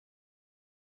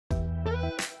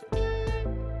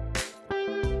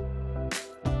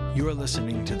You are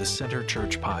listening to the Center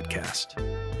Church podcast.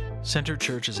 Center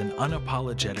Church is an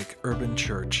unapologetic urban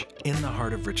church in the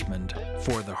heart of Richmond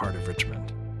for the heart of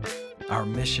Richmond. Our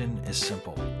mission is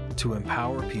simple: to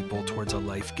empower people towards a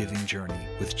life-giving journey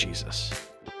with Jesus.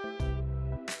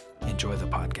 Enjoy the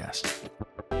podcast.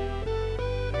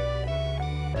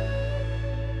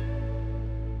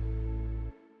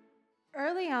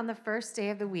 Early on the first day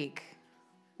of the week,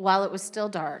 while it was still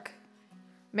dark,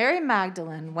 Mary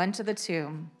Magdalene went to the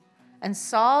tomb and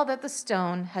saw that the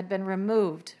stone had been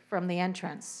removed from the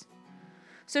entrance.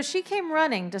 So she came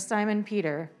running to Simon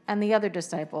Peter and the other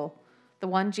disciple, the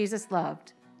one Jesus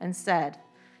loved, and said,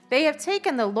 "They have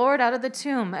taken the Lord out of the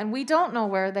tomb, and we don't know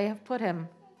where they have put him."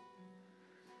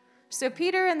 So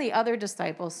Peter and the other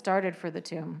disciple started for the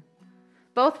tomb.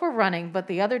 Both were running, but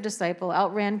the other disciple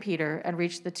outran Peter and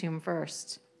reached the tomb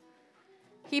first.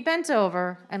 He bent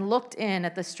over and looked in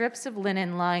at the strips of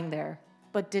linen lying there,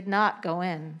 but did not go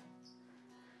in.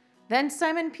 Then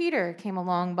Simon Peter came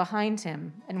along behind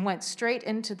him and went straight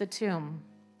into the tomb.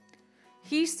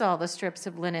 He saw the strips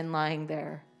of linen lying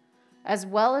there, as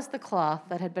well as the cloth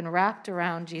that had been wrapped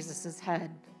around Jesus'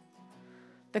 head.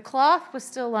 The cloth was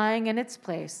still lying in its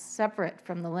place, separate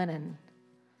from the linen.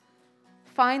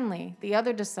 Finally, the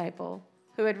other disciple,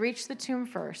 who had reached the tomb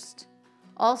first,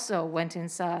 also went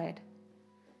inside.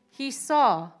 He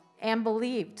saw and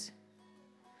believed.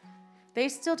 They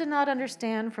still did not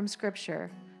understand from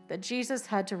Scripture that Jesus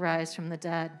had to rise from the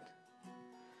dead.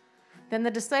 Then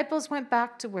the disciples went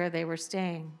back to where they were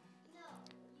staying.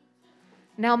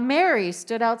 Now Mary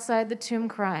stood outside the tomb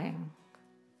crying.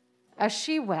 As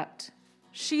she wept,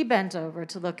 she bent over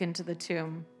to look into the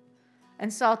tomb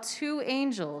and saw two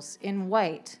angels in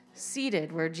white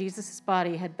seated where Jesus'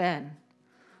 body had been,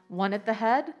 one at the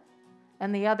head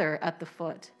and the other at the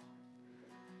foot.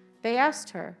 They asked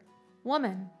her,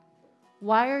 "Woman,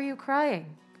 why are you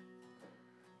crying?"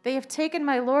 "They have taken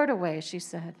my Lord away," she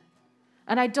said,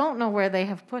 "and I don't know where they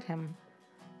have put him."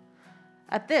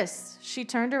 At this, she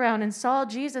turned around and saw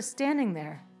Jesus standing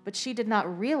there, but she did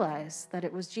not realize that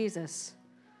it was Jesus.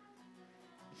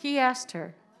 He asked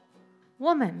her,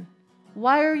 "Woman,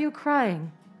 why are you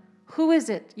crying? Who is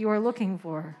it you are looking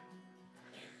for?"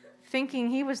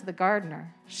 Thinking he was the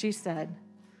gardener, she said,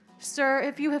 "Sir,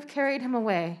 if you have carried him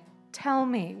away, tell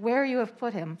me where you have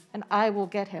put him, and I will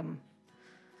get him."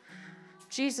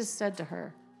 Jesus said to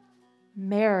her,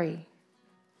 "Mary."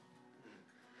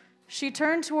 She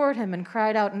turned toward him and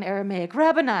cried out in Aramaic,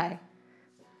 "Rabboni,"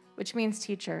 which means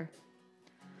teacher.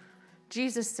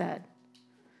 Jesus said,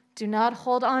 "Do not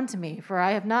hold on to me, for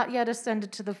I have not yet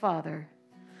ascended to the Father.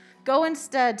 Go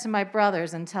instead to my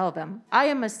brothers and tell them, I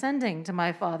am ascending to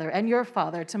my Father and your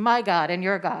Father, to my God and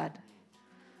your God."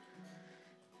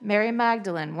 Mary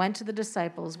Magdalene went to the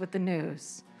disciples with the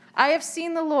news, "I have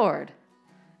seen the Lord,"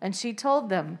 and she told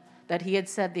them that he had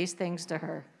said these things to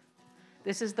her.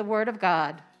 This is the word of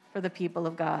God for the people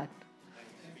of God.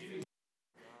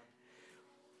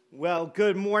 Well,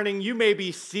 good morning. You may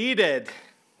be seated.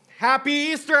 Happy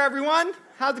Easter, everyone.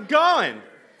 How's it going?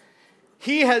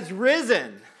 He has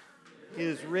risen. He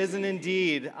is risen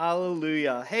indeed.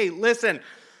 Hallelujah. Hey, listen,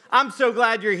 I'm so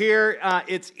glad you're here.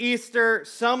 It's Easter.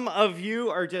 Some of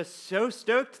you are just so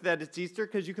stoked that it's Easter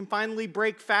because you can finally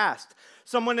break fast.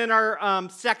 Someone in our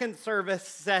second service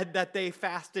said that they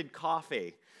fasted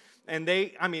coffee. And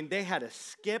they had a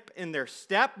skip in their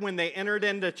step when they entered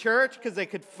into church because they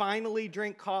could finally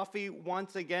drink coffee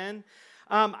once again.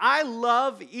 I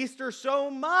love Easter so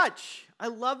much. I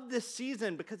love this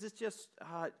season because it's just,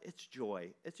 it's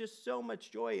joy. It's just so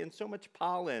much joy and so much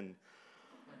pollen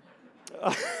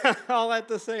all at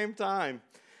the same time.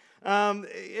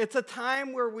 It's a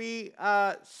time where we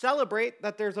celebrate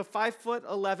that there's a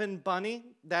 5'11" bunny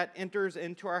that enters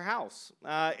into our house.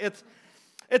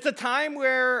 It's a time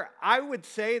where I would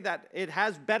say that it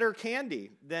has better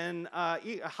candy than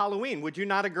Halloween. Would you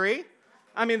not agree?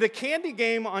 I mean, the candy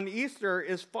game on Easter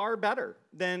is far better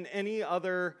than any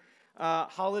other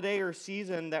holiday or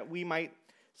season that we might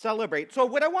celebrate. So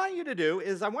what I want you to do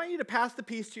is I want you to pass the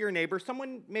piece to your neighbor,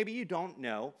 someone maybe you don't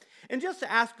know, and just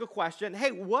ask a question.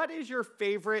 Hey, what is your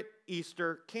favorite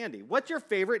Easter candy? What's your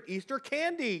favorite Easter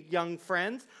candy, young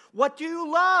friends? What do you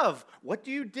love? What do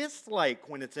you dislike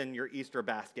when it's in your Easter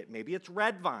basket? Maybe it's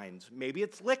red vines. Maybe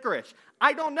it's licorice.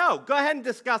 I don't know. Go ahead and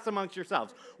discuss amongst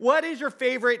yourselves. What is your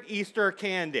favorite Easter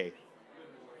candy?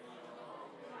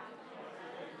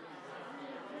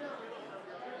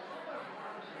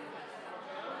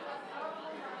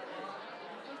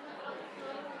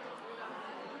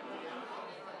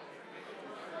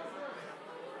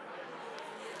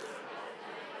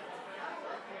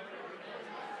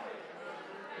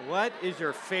 What is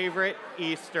your favorite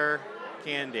Easter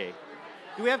candy?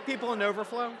 Do we have people in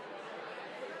overflow?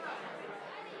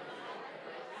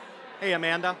 Hey,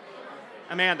 Amanda.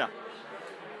 Amanda.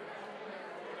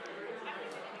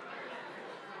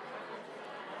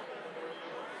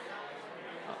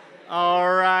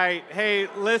 All right. Hey,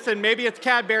 listen, maybe it's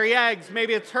Cadbury eggs,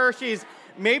 maybe it's Hershey's,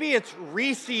 maybe it's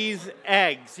Reese's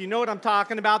eggs. You know what I'm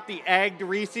talking about? The egged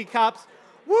Reese cups.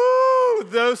 Woo!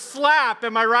 Those slap.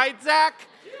 Am I right, Zach?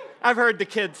 I've heard the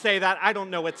kids say that. I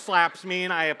don't know what slaps mean.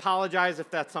 I apologize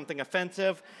if that's something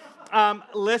offensive.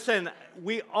 Listen,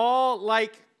 we all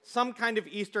like some kind of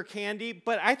Easter candy,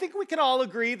 but I think we can all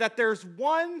agree that there's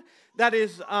one that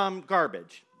is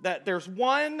garbage, that there's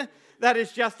one that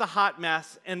is just a hot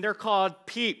mess, and they're called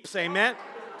Peeps, amen?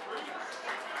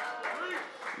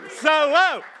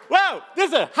 So, whoa,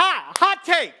 this is a hot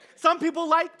take. Some people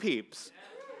like Peeps.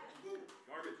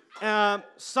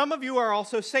 Some of you are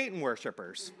also Satan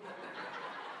worshipers.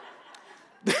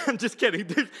 I'm just kidding.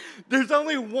 There's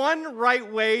only one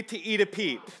right way to eat a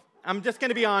Peep. I'm just going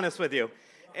to be honest with you.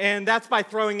 And that's by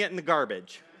throwing it in the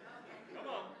garbage.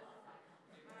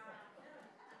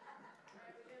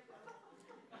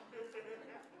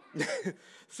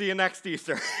 See you next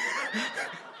Easter.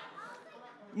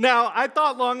 Now, I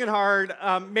thought long and hard,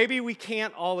 maybe we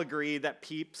can't all agree that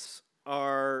Peeps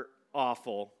are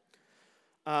awful.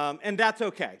 And that's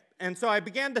okay. And so I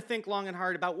began to think long and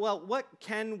hard about, well, what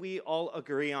can we all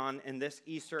agree on in this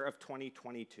Easter of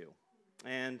 2022?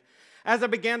 And as I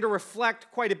began to reflect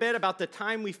quite a bit about the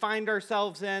time we find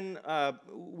ourselves in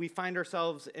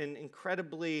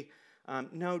incredibly,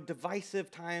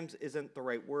 divisive times isn't the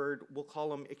right word. We'll call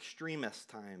them extremist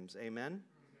times. Amen?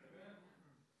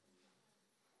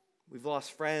 We've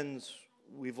lost friends.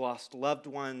 We've lost loved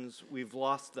ones. We've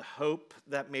lost the hope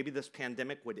that maybe this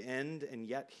pandemic would end, and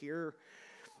yet here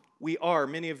we are.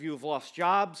 Many of you have lost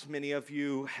jobs. Many of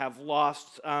you have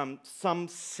lost some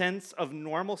sense of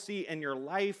normalcy in your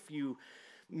life. You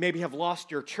maybe have lost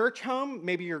your church home.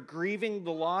 Maybe you're grieving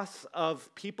the loss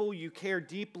of people you care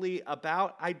deeply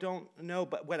about. I don't know.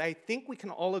 But what I think we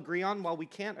can all agree on, while we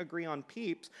can't agree on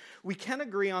Peeps, we can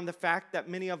agree on the fact that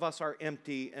many of us are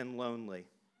empty and lonely.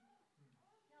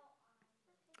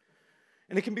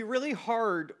 And it can be really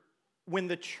hard when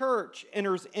the church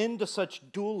enters into such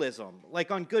dualism. Like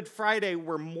on Good Friday,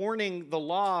 we're mourning the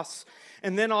loss,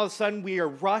 and then all of a sudden we are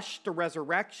rushed to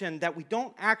resurrection, that we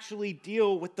don't actually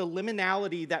deal with the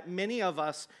liminality that many of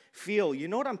us feel. You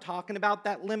know what I'm talking about?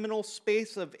 That liminal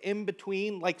space of in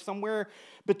between, like somewhere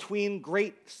between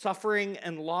great suffering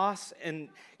and loss, and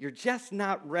you're just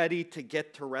not ready to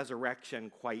get to resurrection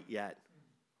quite yet.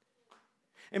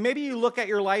 And maybe you look at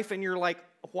your life and you're like,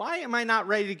 why am I not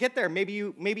ready to get there? Maybe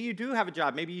you do have a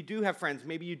job. Maybe you do have friends.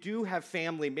 Maybe you do have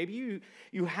family. Maybe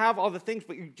you have all the things,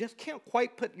 but you just can't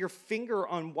quite put your finger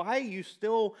on why you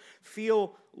still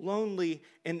feel lonely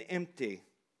and empty.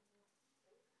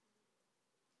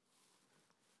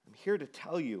 I'm here to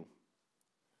tell you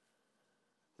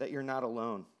that you're not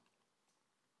alone.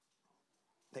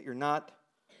 That you're not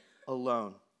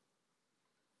alone.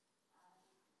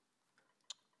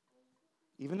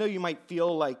 Even though you might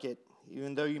feel like it,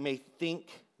 even though you may think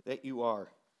that you are,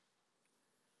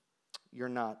 you're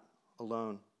not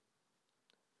alone.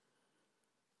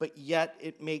 But yet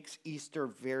it makes Easter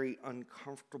very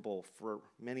uncomfortable for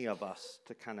many of us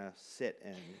to kind of sit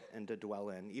in and to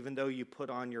dwell in, even though you put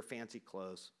on your fancy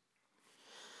clothes,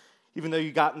 even though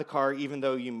you got in the car, even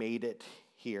though you made it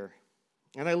here.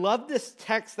 And I love this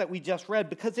text that we just read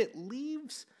because it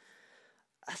leaves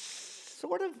a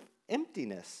sort of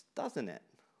emptiness, doesn't it?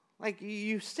 Like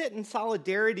you sit in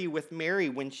solidarity with Mary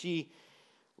when she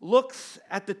looks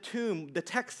at the tomb. The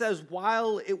text says,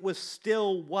 while it was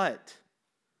still what?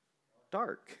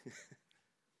 Dark.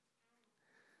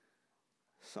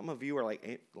 Some of you are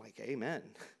like amen.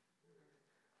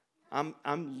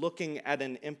 I'm looking at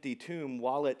an empty tomb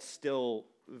while it's still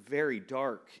very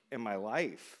dark in my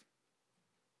life.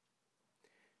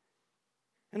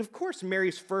 And of course,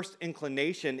 Mary's first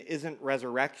inclination isn't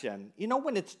resurrection. You know,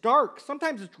 when it's dark,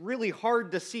 sometimes it's really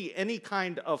hard to see any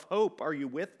kind of hope. Are you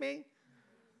with me?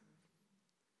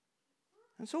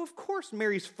 And so, of course,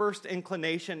 Mary's first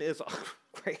inclination is, oh,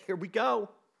 great, here we go.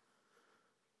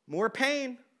 More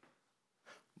pain,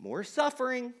 more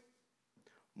suffering,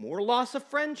 more loss of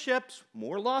friendships,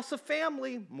 more loss of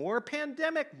family, more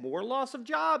pandemic, more loss of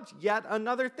jobs. Yet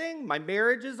another thing, my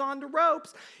marriage is on the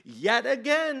ropes. Yet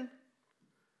again.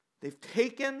 They've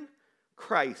taken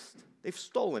Christ. They've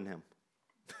stolen him.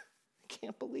 I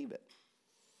can't believe it.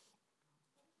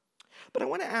 But I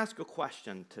want to ask a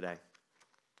question today.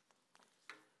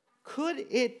 Could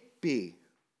it be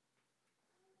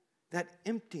that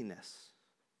emptiness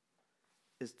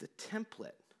is the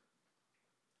template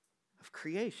of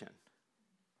creation?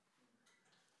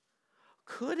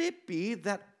 Could it be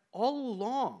that all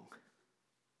along,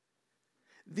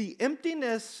 the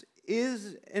emptiness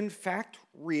is in fact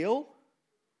real,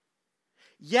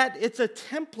 yet it's a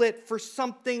template for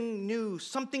something new,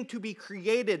 something to be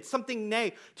created, something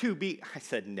to be, I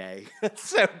said nay, that's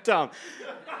so dumb.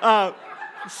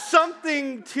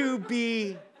 Something to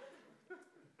be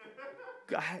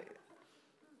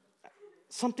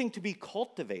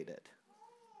cultivated.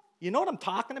 You know what I'm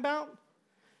talking about?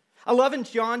 I love in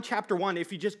John chapter 1,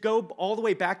 if you just go all the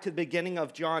way back to the beginning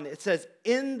of John, it says,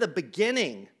 in the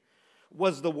beginning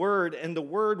was the Word, and the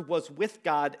Word was with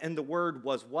God, and the Word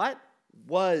was what?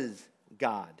 Was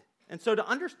God. And so to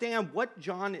understand what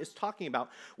John is talking about,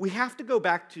 we have to go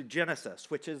back to Genesis,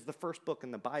 which is the first book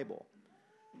in the Bible.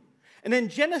 And in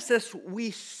Genesis, we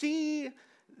see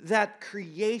that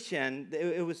creation,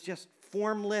 it was just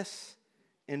formless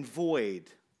and void.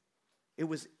 It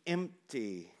was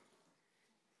empty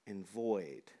and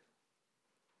void.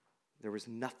 There was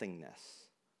nothingness.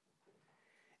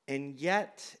 And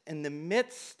yet, in the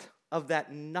midst of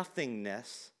that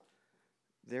nothingness,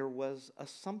 there was a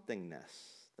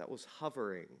somethingness that was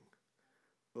hovering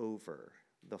over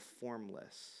the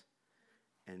formless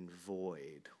and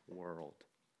void world.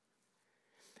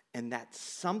 And that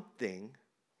something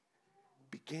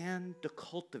began to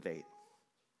cultivate.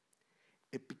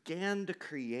 It began to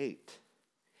create.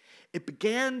 It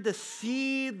began to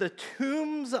see the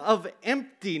tombs of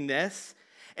emptiness,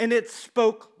 and it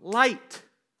spoke light.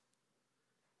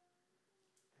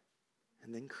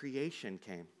 And then creation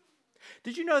came.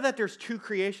 Did you know that there's 2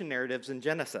 creation narratives in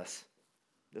Genesis?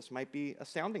 This might be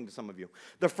astounding to some of you.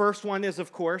 The first one is,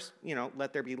 of course,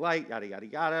 let there be light, yada, yada,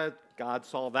 yada. God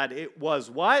saw that it was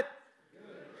what?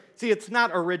 Good. See, it's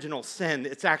not original sin.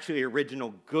 It's actually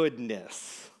original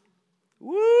goodness.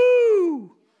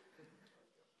 Woo!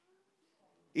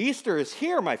 Easter is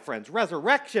here, my friends.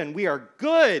 Resurrection. We are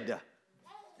good.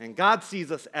 And God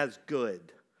sees us as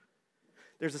good.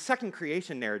 There's a second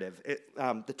creation narrative.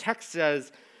 The text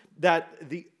says that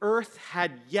the earth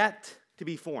had yet to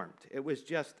be formed. It was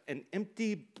just an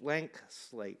empty, blank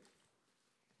slate.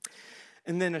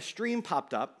 And then a stream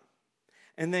popped up,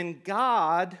 and then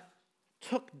God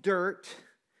took dirt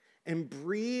and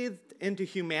breathed into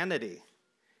humanity.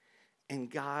 And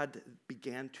God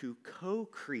began to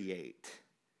co-create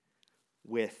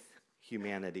with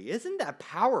humanity. Isn't that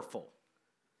powerful?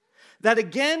 That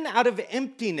again, out of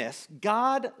emptiness,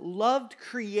 God loved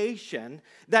creation,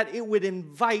 that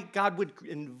God would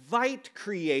invite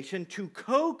creation to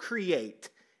co-create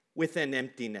within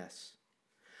emptiness.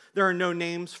 There are no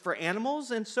names for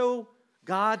animals, and so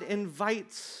God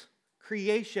invites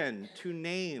creation to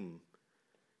name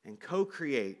and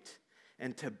co-create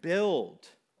and to build.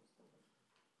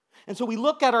 And so we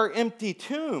look at our empty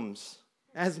tombs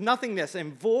as nothingness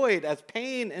and void, as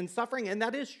pain and suffering, and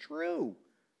that is true.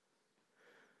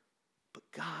 But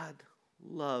God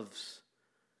loves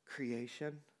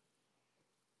creation.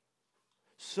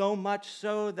 So much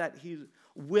so that He's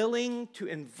willing to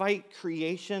invite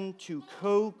creation to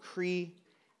co-create.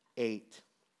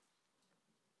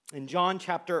 In John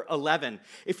chapter 11,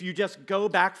 if you just go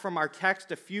back from our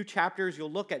text a few chapters,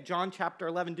 you'll look at John chapter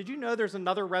 11. Did you know there's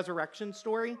another resurrection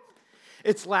story?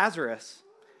 It's Lazarus.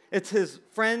 It's his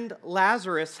friend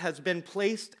Lazarus has been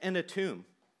placed in a tomb.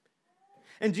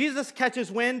 And Jesus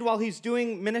catches wind while he's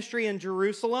doing ministry in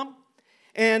Jerusalem.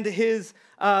 And his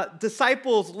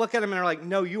disciples look at him and are like,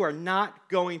 no, you are not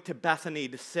going to Bethany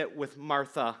to sit with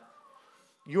Martha.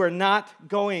 You are not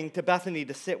going to Bethany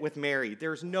to sit with Mary.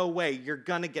 There's no way. You're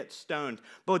going to get stoned.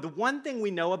 But the one thing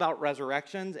we know about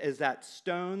resurrections is that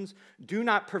stones do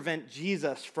not prevent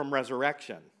Jesus from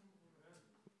resurrection.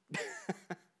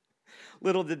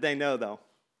 Little did they know, though.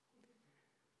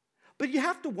 But you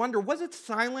have to wonder, was it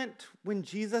silent when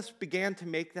Jesus began to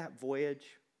make that voyage?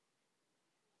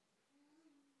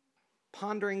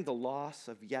 Pondering the loss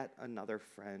of yet another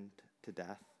friend to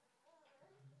death,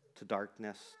 to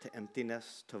darkness, to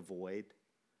emptiness, to void.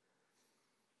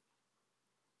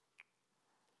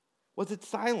 Was it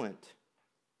silent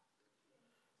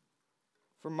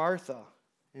for Martha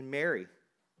and Mary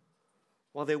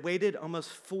while they waited almost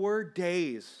 4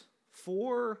 days,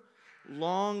 4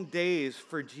 long days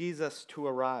for Jesus to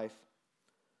arrive?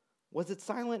 Was it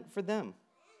silent for them?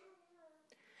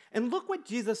 And look what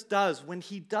Jesus does when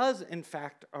he does, in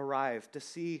fact, arrive to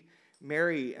see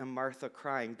Mary and Martha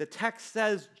crying. The text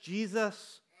says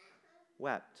Jesus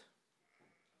wept.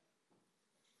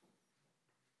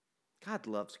 God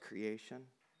loves creation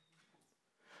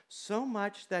so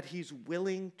much that he's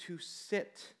willing to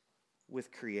sit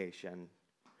with creation,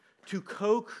 to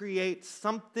co-create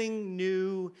something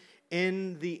new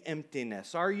in the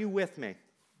emptiness. Are you with me?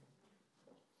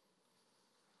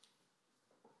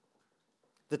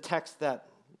 The text that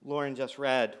Lauren just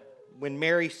read, when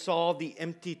Mary saw the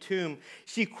empty tomb,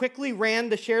 she quickly ran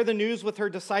to share the news with her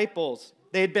disciples.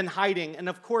 They had been hiding, and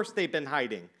of course they'd been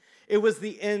hiding. It was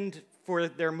the end for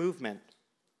their movement.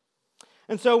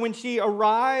 And so when she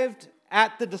arrived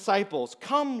at the disciples,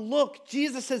 "Come, look,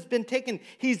 Jesus has been taken.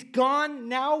 He's gone.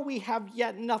 Now we have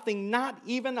yet nothing, not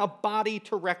even a body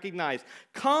to recognize.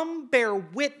 Come, bear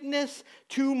witness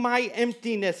to my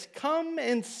emptiness. Come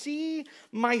and see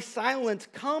my silence.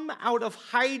 Come out of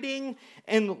hiding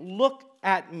and look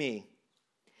at me."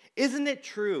 Isn't it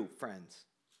true, friends?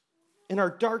 In our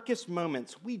darkest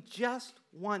moments, we just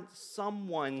want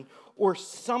someone or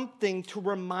something to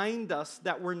remind us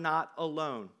that we're not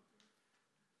alone.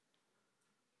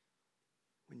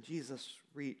 When Jesus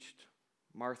reached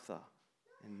Martha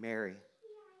and Mary,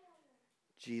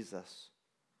 Jesus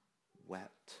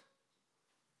wept.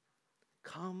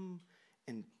 Come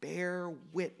and bear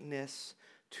witness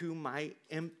to my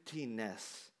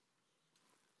emptiness.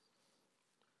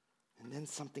 And then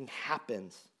something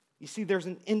happens. You see, there's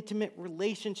an intimate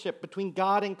relationship between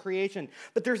God and creation,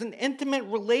 but there's an intimate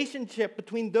relationship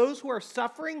between those who are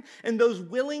suffering and those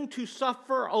willing to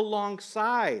suffer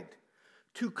alongside,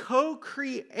 to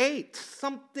co-create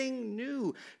something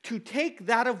new, to take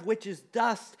that of which is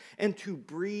dust and to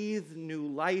breathe new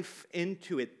life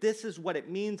into it. This is what it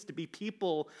means to be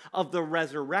people of the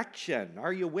resurrection.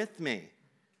 Are you with me?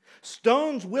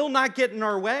 Stones will not get in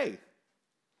our way.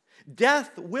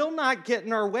 Death will not get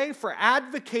in our way for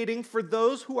advocating for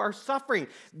those who are suffering.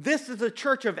 This is a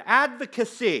church of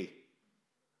advocacy.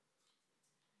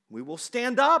 We will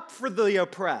stand up for the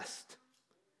oppressed.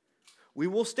 We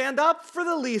will stand up for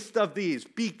the least of these,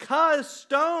 because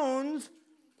stones,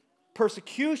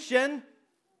 persecution,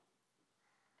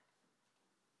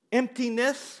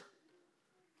 emptiness,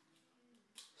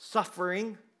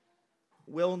 suffering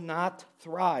will not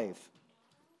thrive.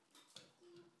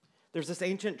 There's this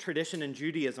ancient tradition in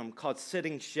Judaism called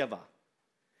sitting Shiva.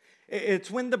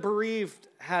 It's when the bereaved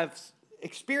have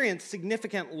experienced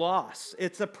significant loss.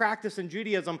 It's a practice in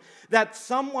Judaism that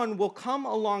someone will come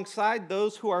alongside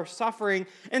those who are suffering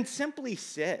and simply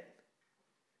sit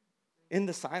in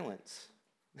the silence,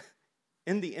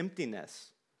 in the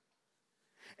emptiness.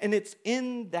 And it's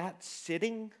in that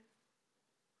sitting,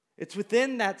 it's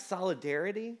within that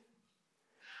solidarity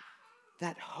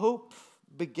that hope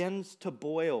begins to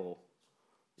boil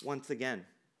once again.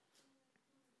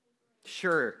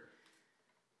 Sure,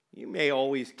 you may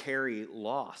always carry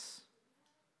loss,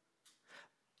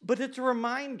 but it's a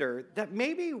reminder that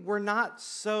maybe we're not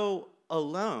so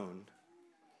alone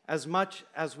as much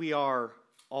as we are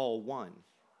all one.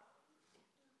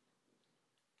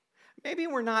 Maybe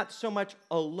we're not so much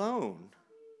alone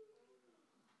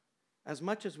as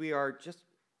much as we are, just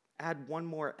add one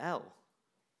more L,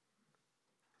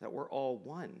 that we're all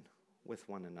one with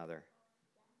one another.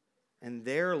 And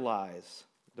there lies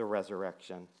the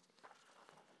resurrection.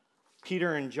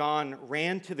 Peter and John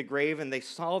ran to the grave and they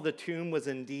saw the tomb was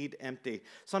indeed empty.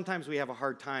 Sometimes we have a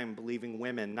hard time believing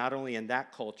women, not only in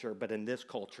that culture, but in this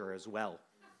culture as well.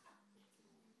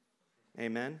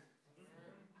 Amen?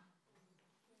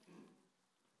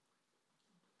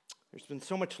 There's been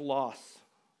so much loss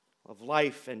of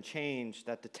life and change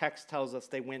that the text tells us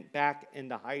they went back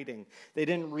into hiding. They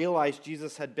didn't realize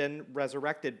Jesus had been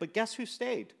resurrected. But guess who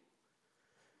stayed?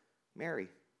 Mary.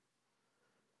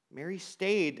 Mary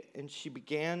stayed, and she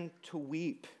began to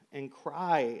weep and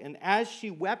cry. And as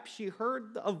she wept, she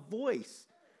heard a voice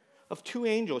of two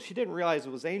angels. She didn't realize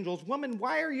it was angels. "Woman,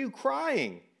 why are you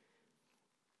crying?"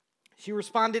 She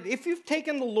responded, "If you've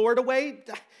taken the Lord away,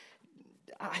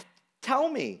 tell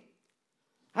me.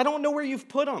 I don't know where you've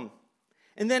put him."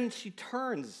 And then she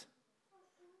turns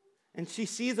and she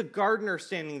sees a gardener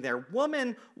standing there.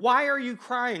 "Woman, why are you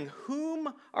crying?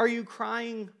 Whom are you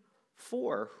crying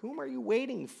for? Whom are you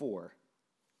waiting for?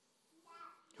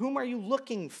 Whom are you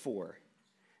looking for?"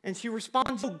 And she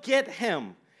responds, "Go get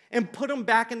him and put him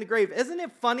back in the grave." Isn't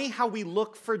it funny how we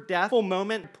look for death for a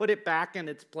moment and put it back in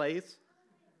its place?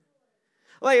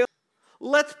 Like,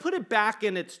 let's put it back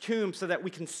in its tomb so that we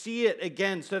can see it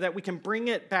again, so that we can bring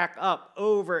it back up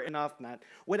over and enough, not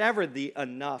whatever the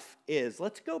enough is.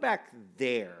 Let's go back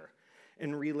there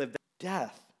and relive that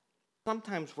death.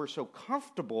 Sometimes we're so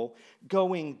comfortable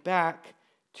going back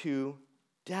to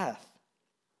death.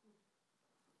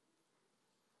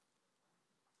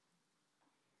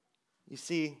 You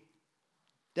see,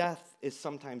 death is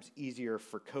sometimes easier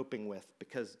for coping with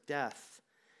because death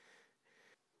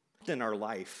in our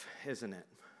life, isn't it?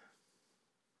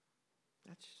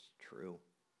 That's true.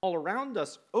 All around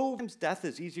us, sometimes death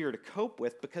is easier to cope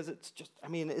with because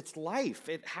it's life.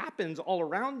 It happens all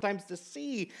around. Sometimes to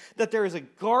see that there is a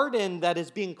garden that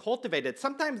is being cultivated.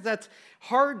 Sometimes that's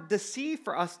hard to see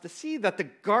for us to see that the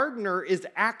gardener is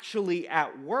actually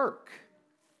at work.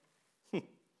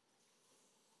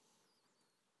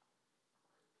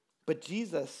 But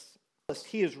Jesus,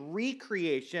 he is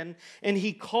recreation, and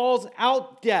he calls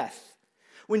out death.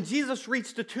 When Jesus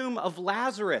reached the tomb of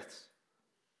Lazarus,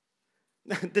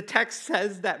 the text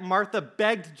says that Martha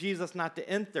begged Jesus not to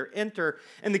enter,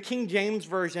 and the King James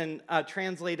Version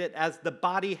translates it as the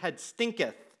body had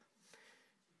stinketh.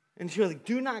 And she was like,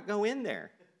 do not go in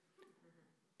there.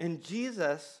 And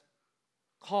Jesus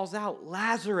calls out,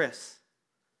 Lazarus,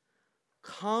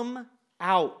 come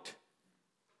out.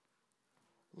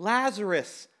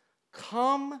 Lazarus,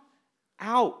 come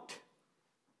out.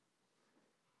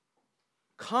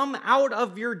 Come out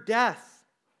of your death.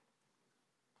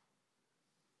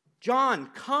 John,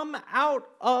 come out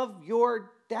of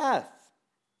your death.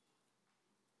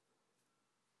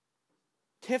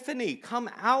 Tiffany, come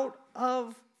out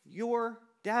of your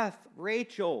death.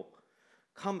 Rachel,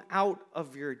 come out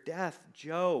of your death.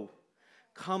 Joe,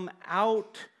 come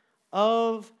out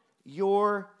of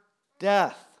your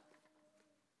death.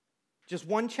 Just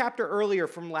one chapter earlier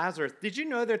from Lazarus, did you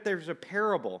know that there's a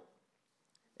parable?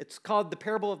 It's called the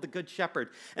parable of the Good Shepherd.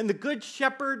 And the Good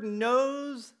Shepherd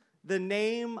knows the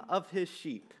name of his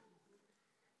sheep,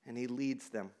 and he leads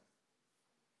them.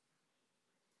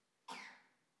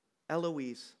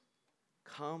 Eloise,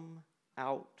 come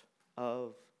out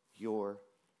of your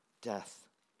death.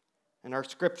 In our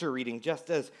scripture reading, just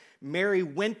as Mary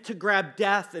went to grab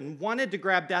death and wanted to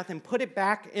grab death and put it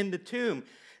back in the tomb,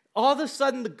 all of a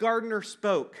sudden the gardener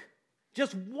spoke.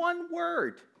 Just one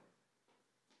word.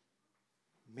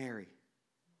 Mary.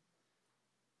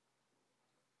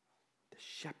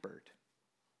 Shepherd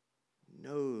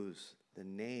knows the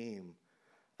name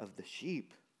of the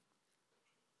sheep.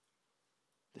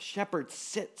 The shepherd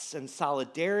sits in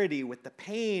solidarity with the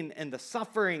pain and the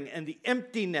suffering and the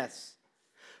emptiness.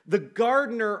 The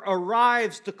gardener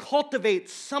arrives to cultivate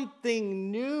something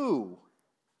new.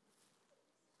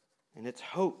 And its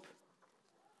hope,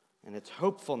 and its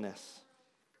hopefulness,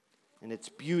 and its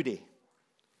beauty.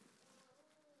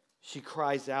 She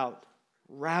cries out,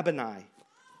 Rabboni,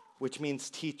 which means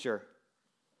teacher.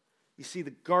 You see, the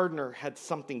gardener had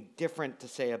something different to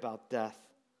say about death.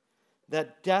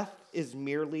 That death is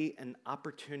merely an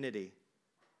opportunity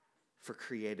for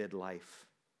created life.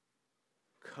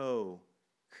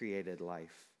 Co-created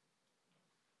life.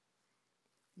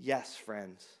 Yes,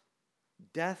 friends,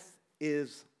 death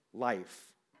is life.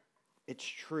 It's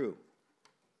true.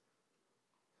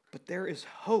 But there is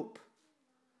hope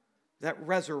that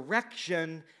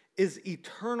resurrection is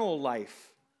eternal life.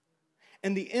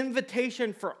 And the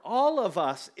invitation for all of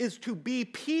us is to be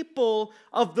people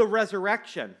of the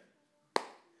resurrection.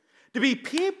 To be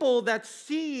people that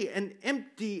see an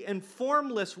empty and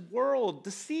formless world,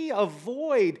 to see a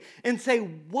void and say,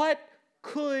 what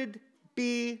could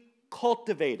be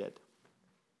cultivated?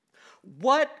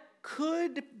 What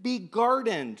could be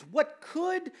gardened? What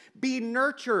could be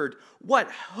nurtured?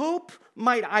 What hope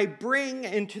might I bring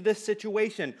into this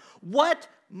situation? What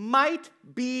might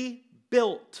be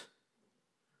built?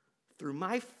 Through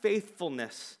my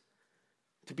faithfulness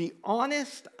to be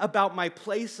honest about my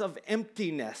place of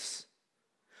emptiness,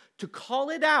 to call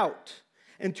it out,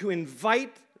 and to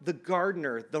invite the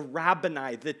gardener, the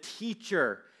rabboni, the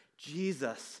teacher,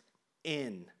 Jesus,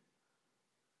 in.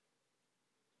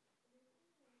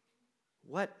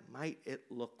 What might it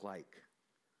look like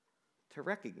to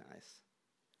recognize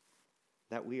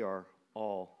that we are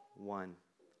all one?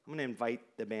 I'm going to invite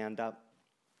the band up.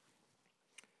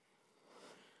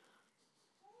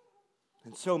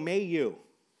 And so may you,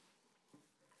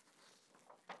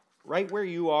 right where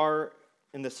you are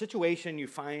in the situation you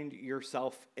find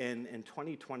yourself in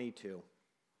 2022,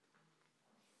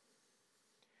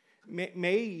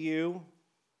 may you,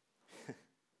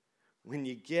 when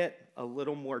you get a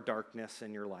little more darkness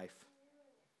in your life,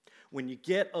 when you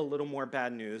get a little more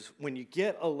bad news, when you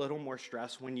get a little more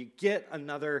stress, when you get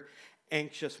another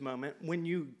anxious moment, when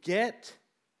you get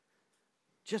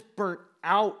just burnt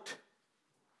out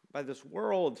by this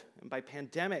world and by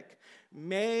pandemic,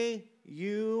 may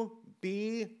you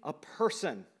be a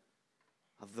person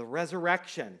of the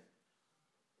resurrection.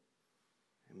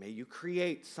 And may you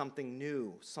create something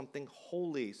new, something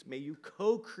holy. May you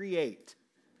co-create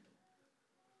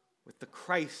with the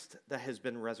Christ that has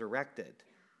been resurrected.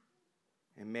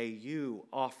 And may you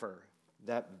offer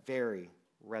that very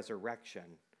resurrection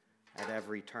at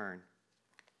every turn.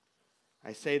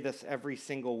 I say this every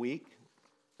single week,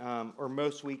 or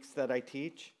most weeks that I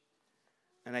teach,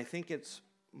 and I think it's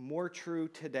more true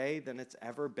today than it's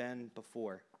ever been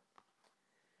before.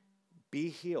 Be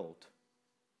healed,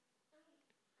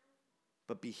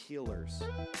 but be healers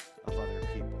of other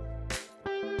people.